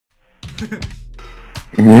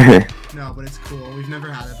No, but it's cool. We've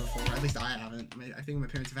never had it before. At least I haven't. I think my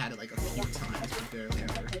parents have had it like a few times, but barely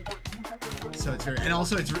ever. So it's very, and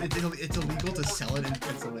also it's illegal to sell it in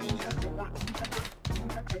Pennsylvania.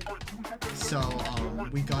 So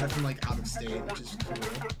we got it from like out of state, which is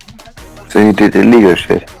cool. So you did illegal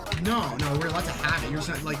shit? No, we're allowed to have it. You're just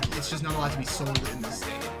not, like, it's just not allowed to be sold in this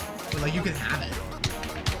state. But like you can have it.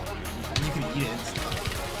 And you can eat it and stuff.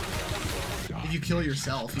 If you kill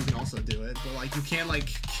yourself, you can also do it. But like you can't like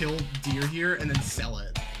kill deer here and then sell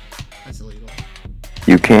it. That's illegal.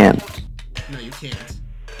 You can. No, you can't.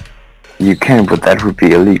 You can, but that would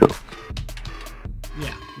be illegal.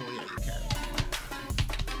 Yeah, well, yeah, you can.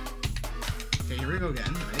 Okay, here we go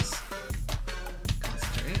again. Nice.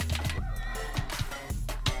 Concentrate.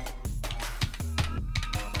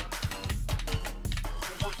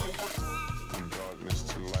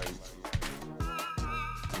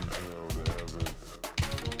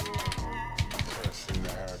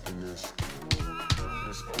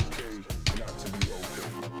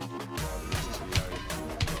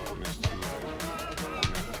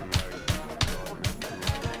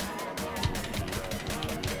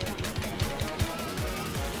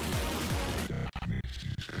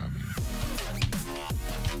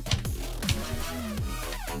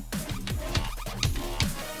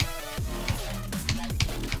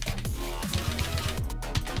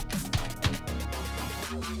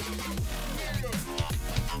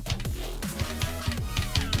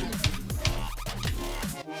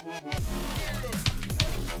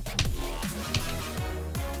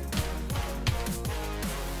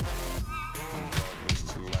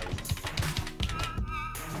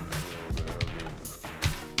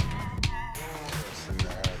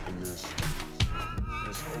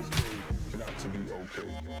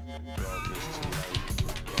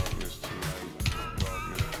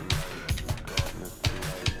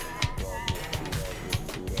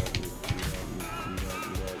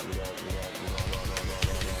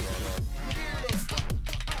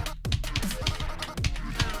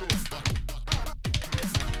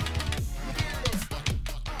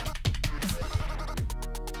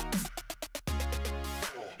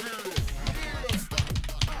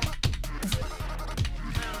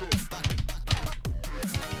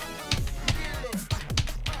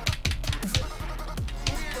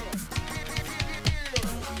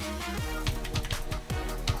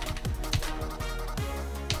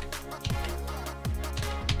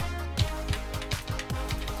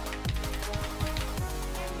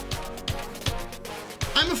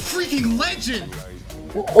 I'm a freaking legend!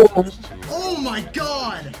 Oh my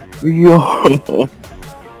god! Yo!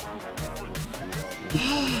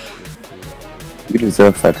 You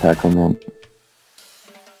deserve that tackle, man.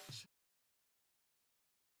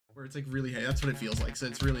 Where it's like really, hey, that's what it feels like, so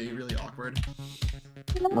it's really, really awkward.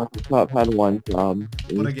 I've had one job.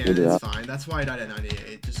 But again, it's fine. That's why I died at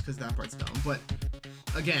 98, just because that part's dumb. But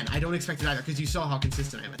again, I don't expect it either, because you saw how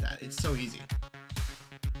consistent I am at that. It's so easy.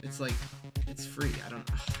 It's like, it's free. I don't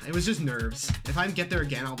know. It was just nerves. If I get there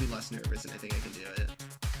again, I'll be less nervous, and I think I can do it.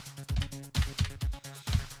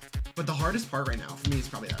 But the hardest part right now for me is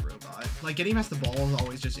probably that robot. Like, getting past the ball is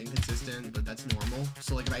always just inconsistent, but that's normal.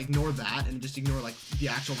 So, like, if I ignore that and just ignore, like, the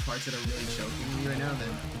actual parts that are really choking me right now, then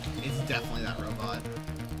it's definitely that robot.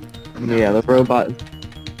 Yeah, the robot.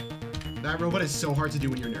 That robot is so hard to do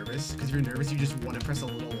when you're nervous, because if you're nervous, you just want to press a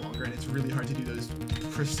little longer, and it's really hard to do those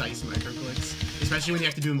precise micro clicks, especially when you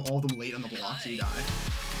have to do them all of them late on the block, so you die.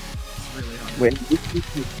 It's really hard. Wait.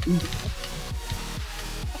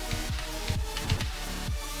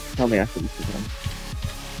 Tell me after this is done.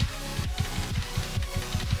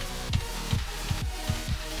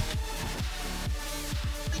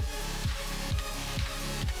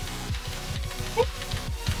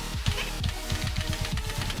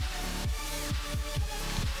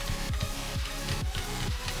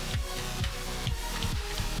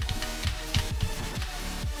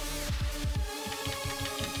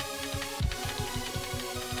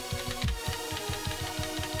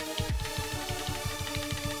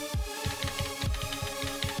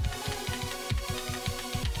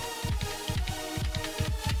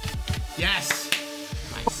 Yes!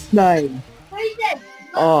 Nice. Nice.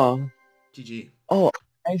 Oh. GG. Oh,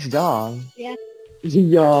 nice job. Yeah.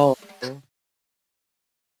 Yo.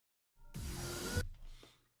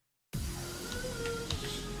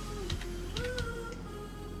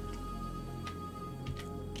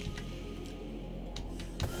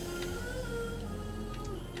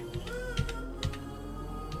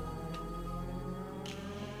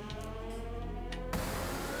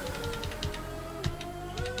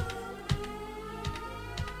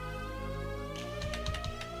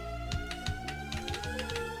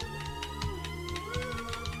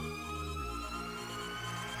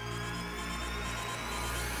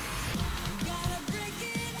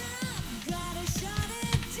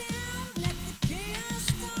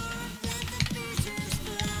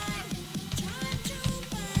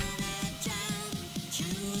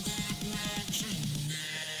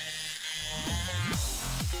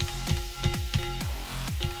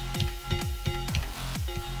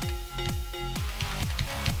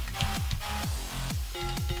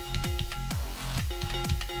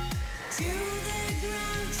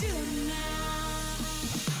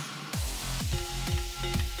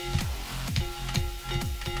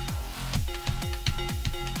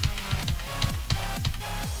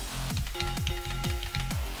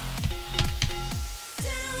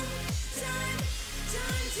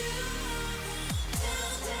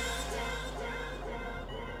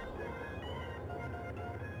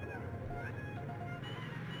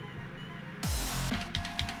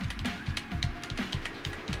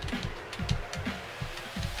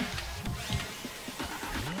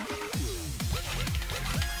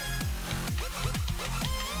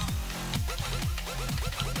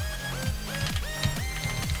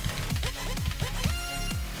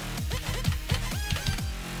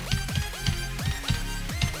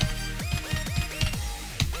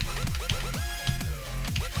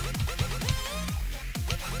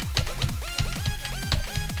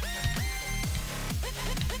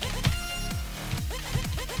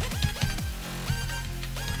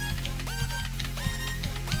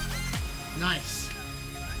 Nice.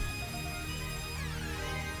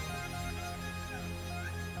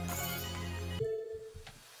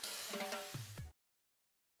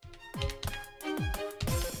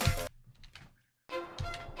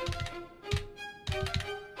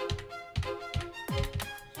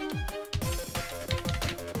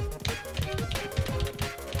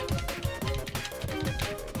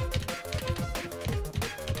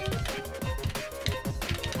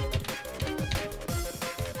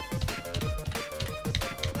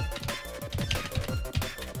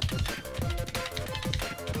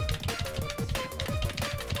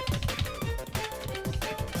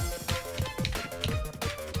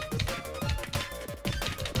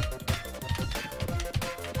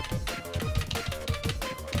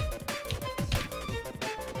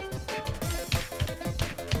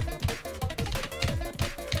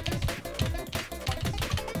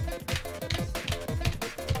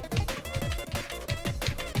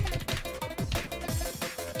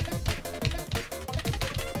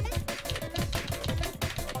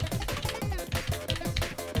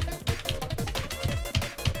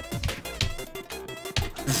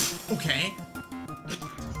 Okay.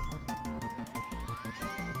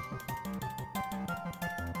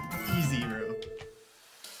 Easy, bro.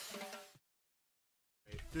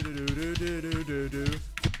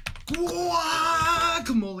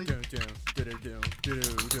 Guacamole.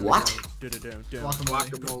 What?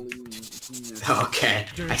 Guacamole. Okay,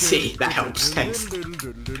 I see. That helps. Thanks.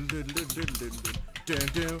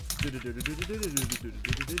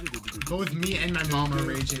 Both me and my mom are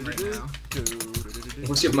raging right now.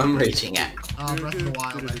 What's your mum raging at? Breath of the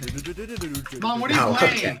Wild, I think. Mom, what are you Oh,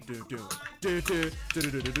 playing? okay.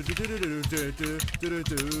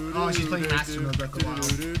 Oh, she's playing Master Mode Breath of the Wild.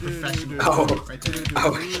 Professional. Oh. Right there.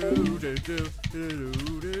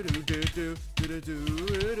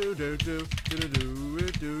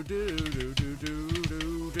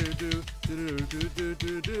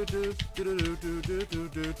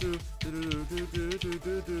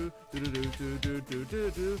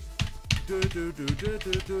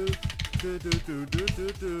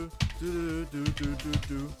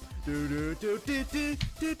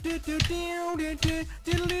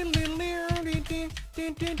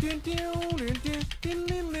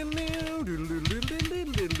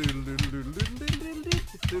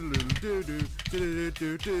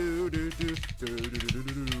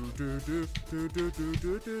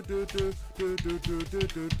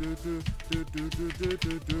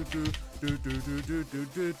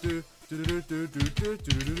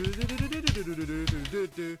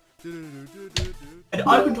 And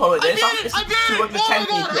I control it. This. I did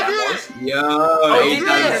it! Yo, Oh, 8 you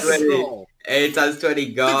times did 20. 8 times 20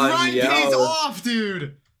 The gone, grind pays yo. off,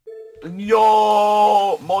 dude!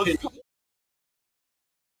 Yo, mod.